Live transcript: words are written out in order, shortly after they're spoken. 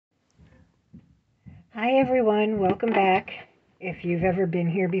Hi everyone, welcome back if you've ever been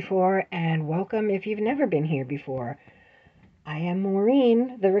here before, and welcome if you've never been here before. I am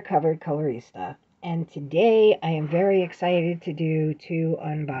Maureen, the recovered colorista, and today I am very excited to do two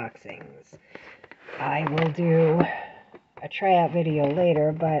unboxings. I will do a tryout video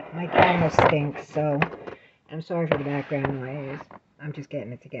later, but my camera stinks, so I'm sorry for the background noise. I'm just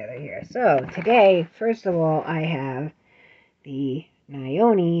getting it together here. So today, first of all, I have the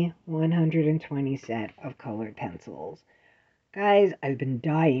Nyoni 120 set of colored pencils. Guys, I've been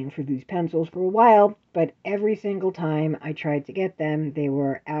dying for these pencils for a while, but every single time I tried to get them, they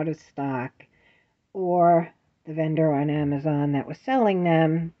were out of stock, or the vendor on Amazon that was selling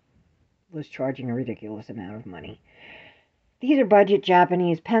them was charging a ridiculous amount of money. These are budget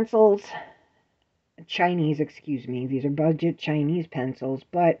Japanese pencils. Chinese, excuse me. These are budget Chinese pencils,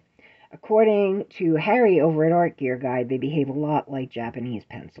 but according to Harry over at Art Gear Guide, they behave a lot like Japanese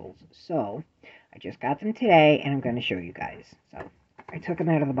pencils. So, I just got them today, and I'm going to show you guys. So, I took them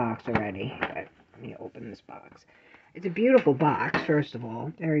out of the box already, but let me open this box. It's a beautiful box, first of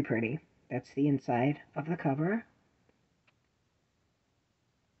all. Very pretty. That's the inside of the cover.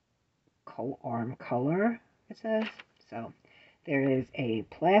 Arm color, it says. So, there is a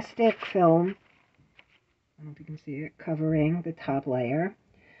plastic film, I don't know if you can see it, covering the top layer.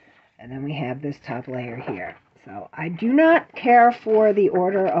 And then we have this top layer here. So I do not care for the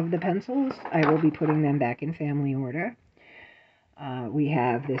order of the pencils. I will be putting them back in family order. We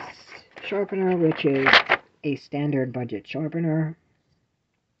have this sharpener, which is a standard budget sharpener.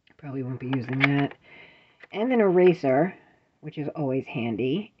 Probably won't be using that. And an eraser, which is always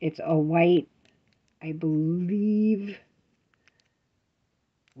handy. It's a white, I believe,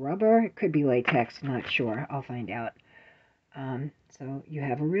 rubber. It could be latex, not sure. I'll find out. So you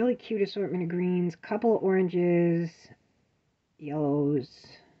have a really cute assortment of greens, couple of oranges, yellows.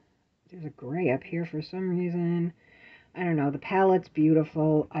 There's a gray up here for some reason. I don't know. The palette's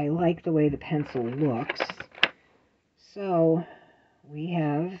beautiful. I like the way the pencil looks. So we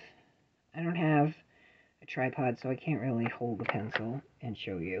have, I don't have a tripod, so I can't really hold the pencil and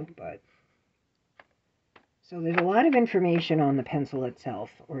show you, but so there's a lot of information on the pencil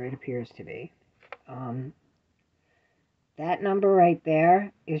itself, or it appears to be. That number right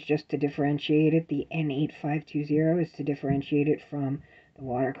there is just to differentiate it. The N8520 is to differentiate it from the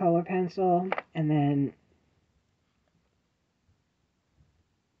watercolor pencil. And then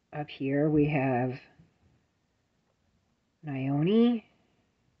up here we have Nyoni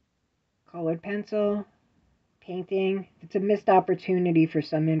colored pencil, painting. It's a missed opportunity for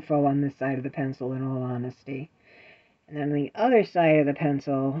some info on this side of the pencil, in all honesty. And then on the other side of the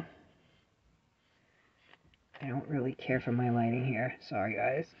pencil, I don't really care for my lighting here. Sorry,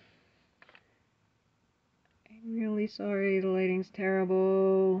 guys. I'm really sorry. The lighting's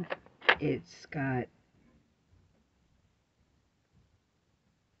terrible. It's got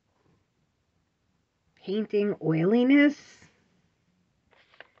painting oiliness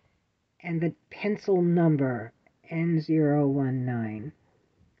and the pencil number N019.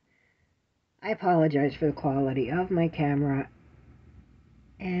 I apologize for the quality of my camera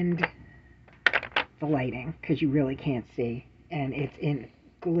and the lighting, because you really can't see, and it's in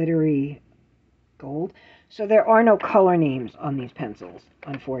glittery gold. So there are no color names on these pencils,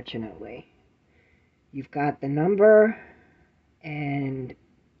 unfortunately. You've got the number, and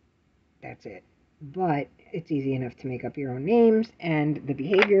that's it. But it's easy enough to make up your own names, and the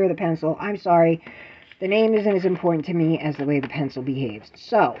behavior of the pencil, I'm sorry, the name isn't as important to me as the way the pencil behaves.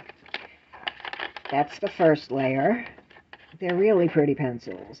 So, that's the first layer. They're really pretty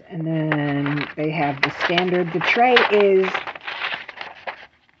pencils. And then they have the standard. The tray is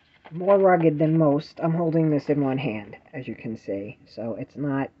more rugged than most. I'm holding this in one hand, as you can see. So it's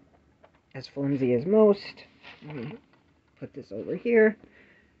not as flimsy as most. Let me put this over here.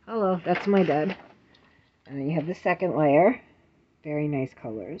 Hello, that's my bed. And then you have the second layer. Very nice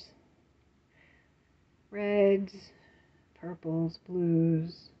colors. Reds, purples,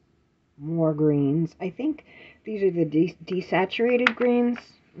 blues, more greens. I think these are the desaturated greens.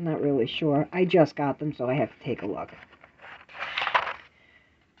 I'm not really sure. I just got them, so I have to take a look.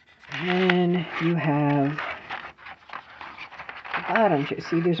 And then you have the bottom.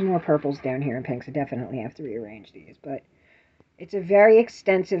 See, there's more purples down here and pinks. I definitely have to rearrange these, but it's a very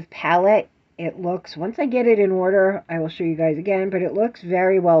extensive palette. It looks, once I get it in order, I will show you guys again, but it looks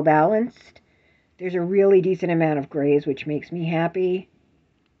very well balanced. There's a really decent amount of grays, which makes me happy.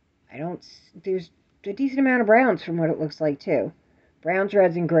 There's a decent amount of browns from what it looks like too. Browns,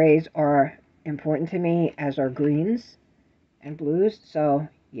 reds, and grays are important to me, as are greens and blues. So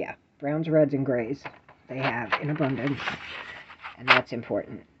yeah, browns, reds, and grays they have in abundance, and that's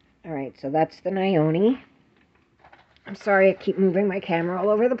important. Alright, so that's the Nyoni. I'm sorry I keep moving my camera all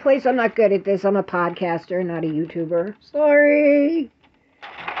over the place. I'm not good at this. I'm a podcaster, not a YouTuber. Sorry.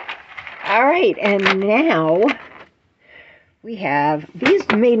 Alright, and now we have... These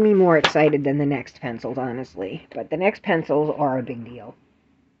made me more excited than the next pencils, honestly. But the next pencils are a big deal.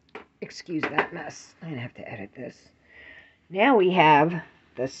 Excuse that mess. I'm going to have to edit this. Now we have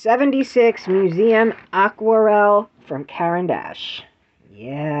the 76 Museum Aquarelle from Caran.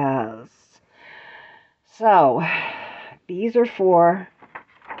 Yes. So, these are for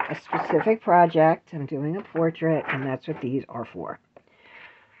a specific project. I'm doing a portrait, and that's what these are for.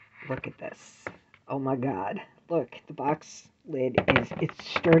 Look at this. Oh my god. Look, the box lid it's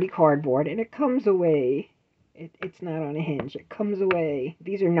sturdy cardboard, and it comes away. It's not on a hinge. It comes away.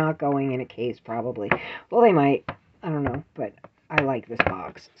 These are not going in a case, probably. Well, they might. I don't know, but I like this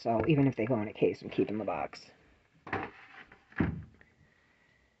box. So even if they go in a case, I'm keeping the box.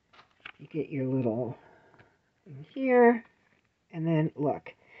 You get your little in here, and then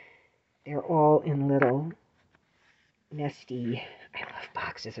look, they're all in little nesty. I love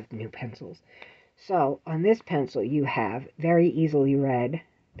boxes of new pencils. So on this pencil, you have very easily read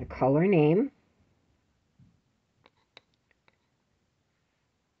the color name.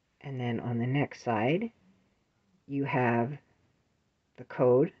 And then on the next side, you have the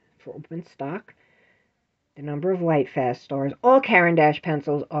code for open stock, the number of light fast stars. All Caran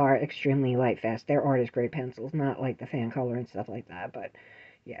pencils are extremely light fast. They're artist grade pencils, not like the fan color and stuff like that. But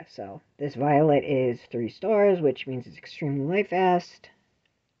yeah, so this violet is 3 stars, which means it's extremely light fast.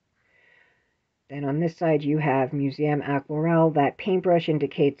 Then on this side, you have Museum Aquarelle. That paintbrush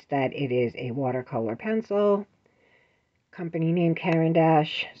indicates that it is a watercolor pencil. Company name Caran,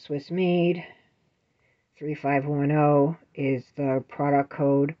 Swiss made. 3510 is the product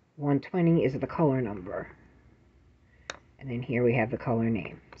code. 120 is the color number. And then here we have the color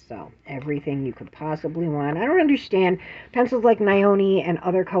name. So everything you could possibly want. I don't understand pencils like Nyoni and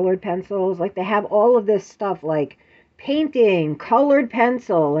other colored pencils. Like they have all of this stuff like painting, colored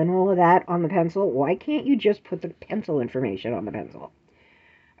pencil, and all of that on the pencil. Why can't you just put the pencil information on the pencil?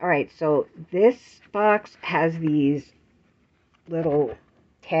 Alright, so this box has these little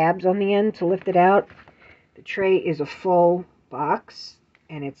tabs on the end to lift it out. The tray is a full box,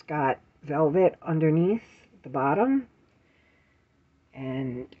 and it's got velvet underneath the bottom.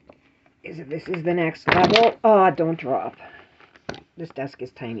 And this is the next level. Oh, don't drop. This desk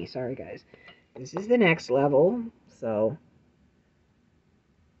is tiny. Sorry, guys. This is the next level. So,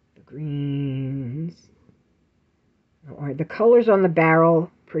 the greens. Or the colors on the barrel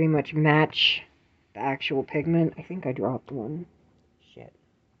pretty much match the actual pigment. I think I dropped one. Shit.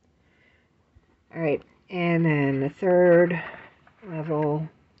 Alright, and then the third level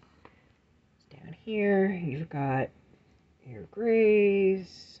is down here. You've got your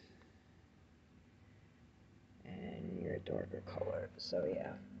grays and your darker color. So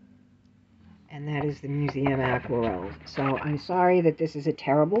yeah. And that is the Museum Aquarelle. So I'm sorry that this is a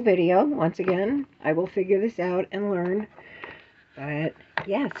terrible video. Once again, I will figure this out and learn. But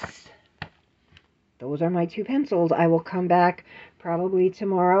yes, those are my 2 pencils. I will come back probably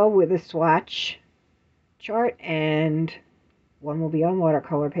tomorrow with a swatch chart, and one will be on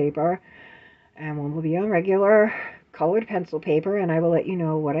watercolor paper and one will be on regular colored pencil paper, and I will let you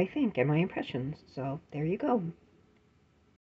know what I think and my impressions. So there you go.